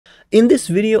In this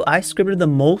video, I scripted the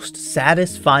most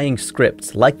satisfying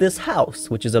scripts, like this house,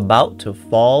 which is about to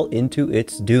fall into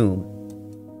its doom.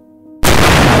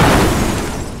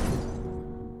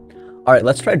 Alright,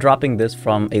 let's try dropping this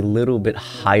from a little bit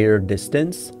higher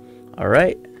distance.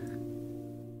 Alright.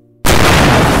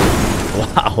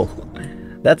 Wow.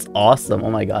 That's awesome.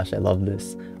 Oh my gosh, I love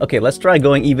this. Okay, let's try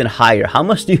going even higher. How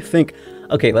much do you think?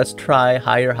 Okay, let's try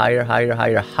higher, higher, higher,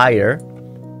 higher, higher.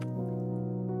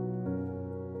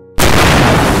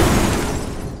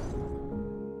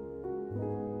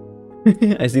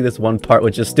 I see this one part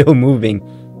which is still moving.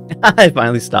 I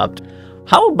finally stopped.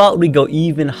 How about we go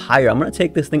even higher? I'm gonna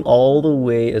take this thing all the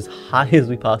way as high as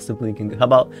we possibly can go. How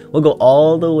about we'll go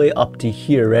all the way up to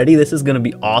here? Ready? This is gonna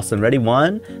be awesome. Ready?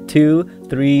 1, 2,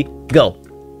 3, go.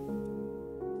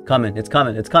 Coming, it's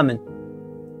coming, it's coming.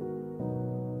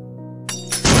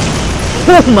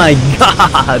 Oh my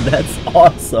god, that's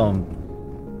awesome.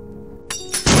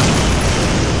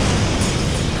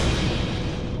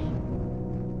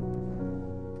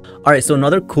 Alright, so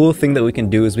another cool thing that we can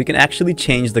do is we can actually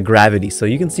change the gravity. So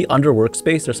you can see under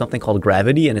workspace, there's something called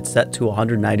gravity and it's set to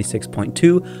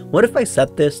 196.2. What if I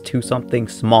set this to something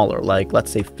smaller, like let's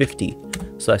say 50?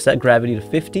 So I set gravity to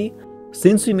 50.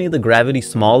 Since we made the gravity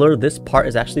smaller, this part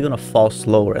is actually going to fall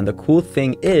slower. And the cool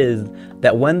thing is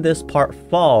that when this part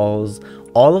falls,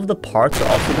 all of the parts are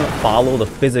also going to follow the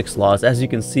physics laws. As you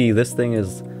can see, this thing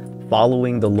is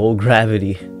following the low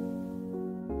gravity.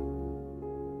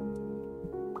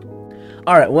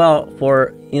 Alright, well,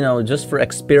 for, just for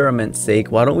experiment's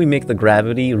sake, why don't we make the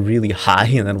gravity really high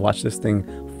and then watch this thing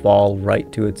fall right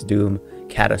to its doom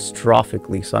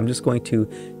catastrophically. So I'm just going to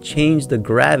change the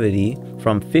gravity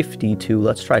from 50 to,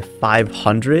 let's try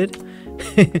 500.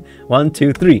 1,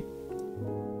 2, 3.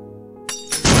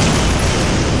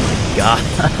 Oh my god,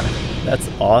 that's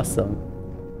awesome.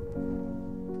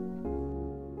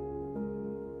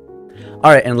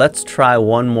 Alright, and let's try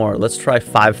one more. Let's try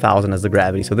 5,000 as the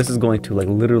gravity. So this is going to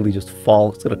literally just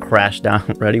fall. It's going to crash down.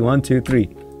 Ready? 1, 2, 3.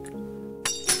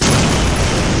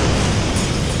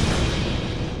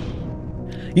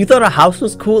 You thought a house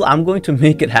was cool? I'm going to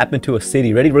make it happen to a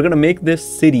city. Ready? We're going to make this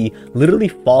city literally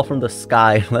fall from the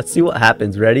sky. Let's see what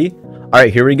happens. Ready?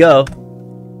 Alright, here we go.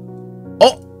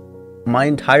 Oh! My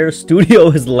entire studio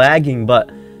is lagging,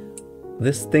 but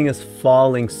this thing is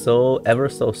falling ever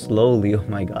so slowly. Oh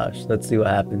my gosh. Let's see what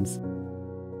happens.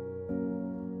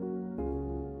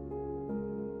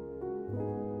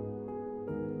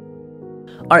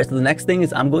 Alright, so the next thing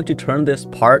is I'm going to turn this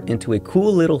part into a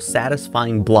cool little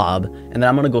satisfying blob. And then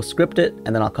I'm going to go script it,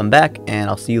 and then I'll come back and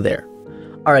I'll see you there.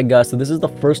 Alright guys, so this is the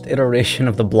first iteration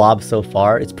of the blob so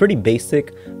far. It's pretty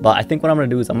basic, but I think what I'm going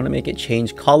to do is I'm going to make it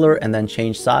change color and then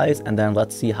change size, and then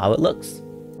let's see how it looks.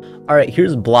 Alright,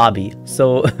 here's Blobby.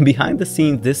 So behind the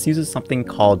scenes, this uses something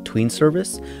called tween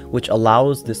service, which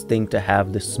allows this thing to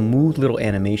have this smooth little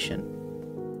animation.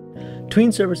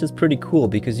 Tween service is pretty cool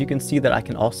because you can see that I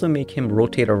can also make him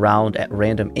rotate around at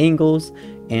random angles,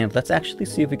 and let's actually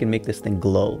see if we can make this thing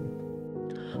glow.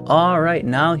 Alright,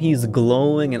 now he's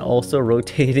glowing and also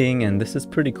rotating, and this is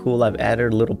pretty cool. I've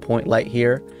added a little point light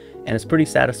here, and it's pretty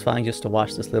satisfying just to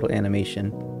watch this little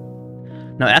animation.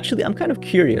 Now actually, I'm kind of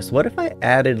curious, what if I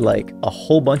added a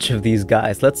whole bunch of these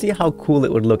guys? Let's see how cool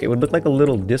it would look. It would look like a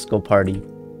little disco party.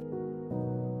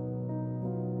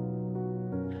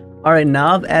 Alright,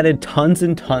 now I've added tons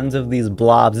and tons of these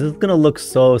blobs. This is gonna look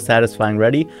so satisfying.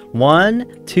 Ready?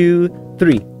 1, 2,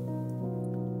 3.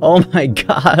 Oh my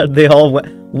god, they all went...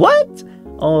 What?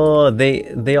 Oh,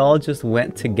 they all just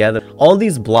went together. All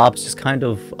these blobs just kind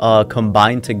of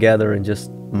combined together and just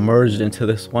merged into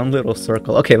this one little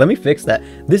circle. Okay, let me fix that.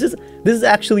 This is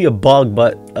actually a bug,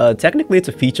 but technically it's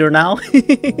a feature now.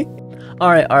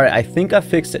 Alright, I think I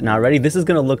fixed it now. Ready? This is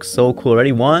gonna look so cool.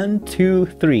 Ready? 1, 2,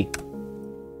 3.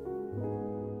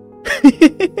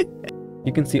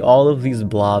 You can see all of these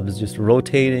blobs just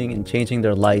rotating and changing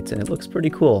their lights, and it looks pretty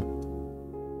cool.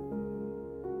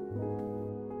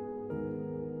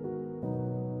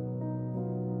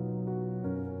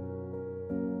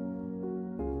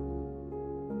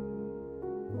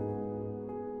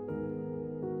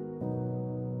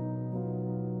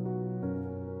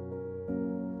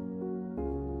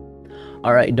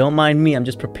 Alright, don't mind me, I'm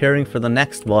just preparing for the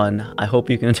next one. I hope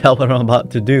you can tell what I'm about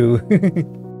to do.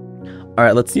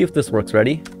 Alright, let's see if this works.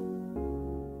 Ready?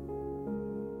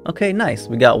 Okay, nice.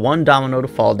 We got one domino to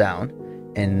fall down.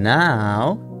 And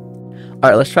now...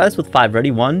 Alright, let's try this with 5.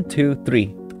 Ready? 1, 2,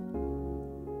 3.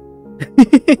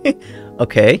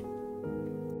 Okay.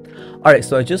 Alright,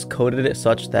 so I just coded it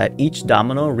such that each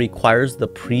domino requires the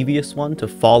previous one to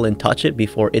fall and touch it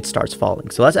before it starts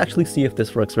falling. So let's actually see if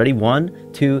this works. Ready?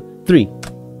 1, 2, 3.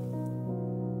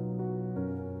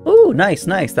 Ooh, nice,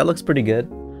 nice. That looks pretty good.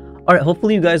 All right,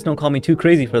 hopefully you guys don't call me too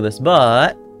crazy for this,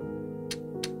 but...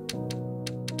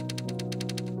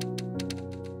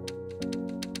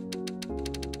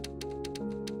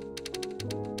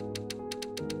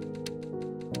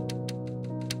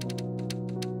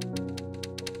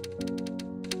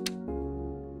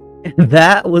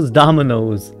 that was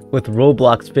dominoes with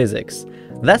Roblox physics.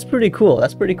 That's pretty cool.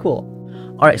 That's pretty cool.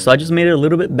 All right, so I just made it a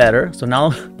little bit better. So now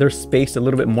they're spaced a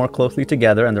little bit more closely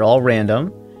together and they're all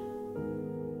random.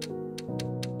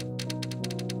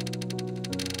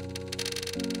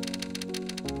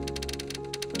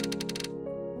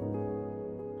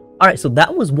 All right, so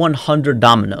that was 100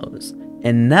 dominoes.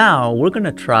 And now we're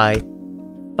gonna try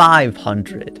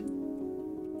 500.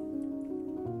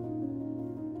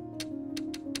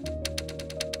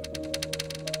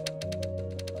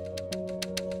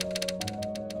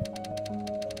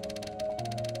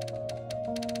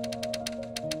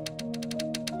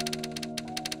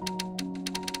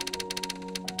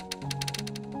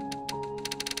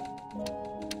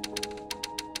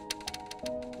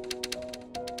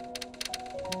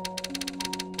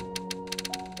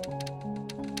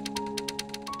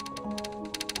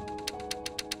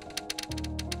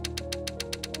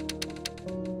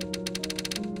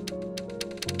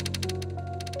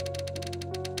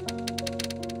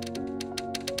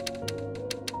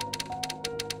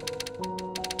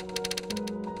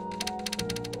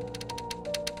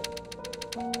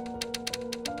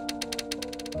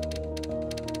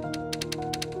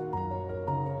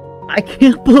 I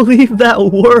can't believe that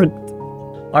worked.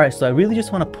 All right, so I really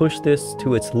just want to push this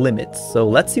to its limits. So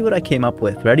let's see what I came up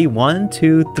with. Ready? 1,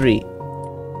 2, 3.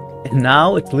 And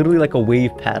now it's literally like a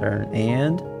wave pattern.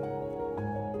 And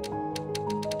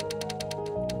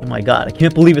oh my god, I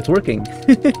can't believe it's working.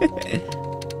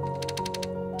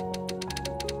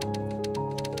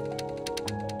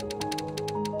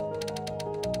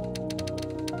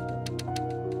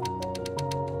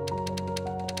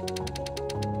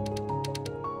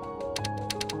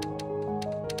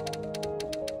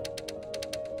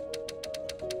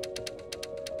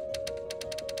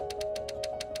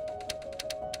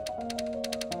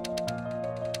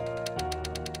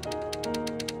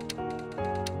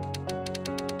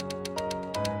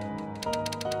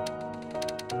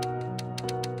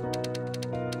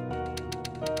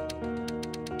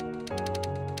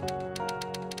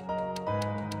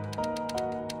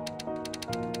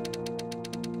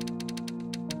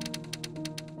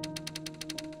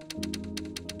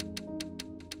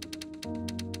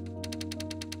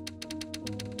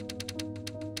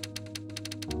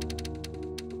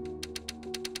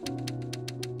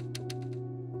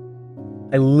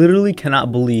 I literally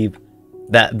cannot believe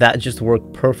that that just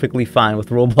worked perfectly fine with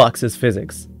Roblox's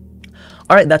physics.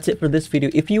 Alright, that's it for this video.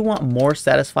 If you want more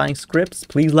satisfying scripts,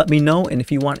 please let me know. And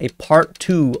if you want a part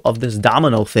 2 of this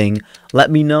domino thing, let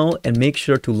me know. And make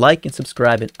sure to like and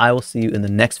subscribe, and I will see you in the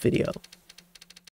next video.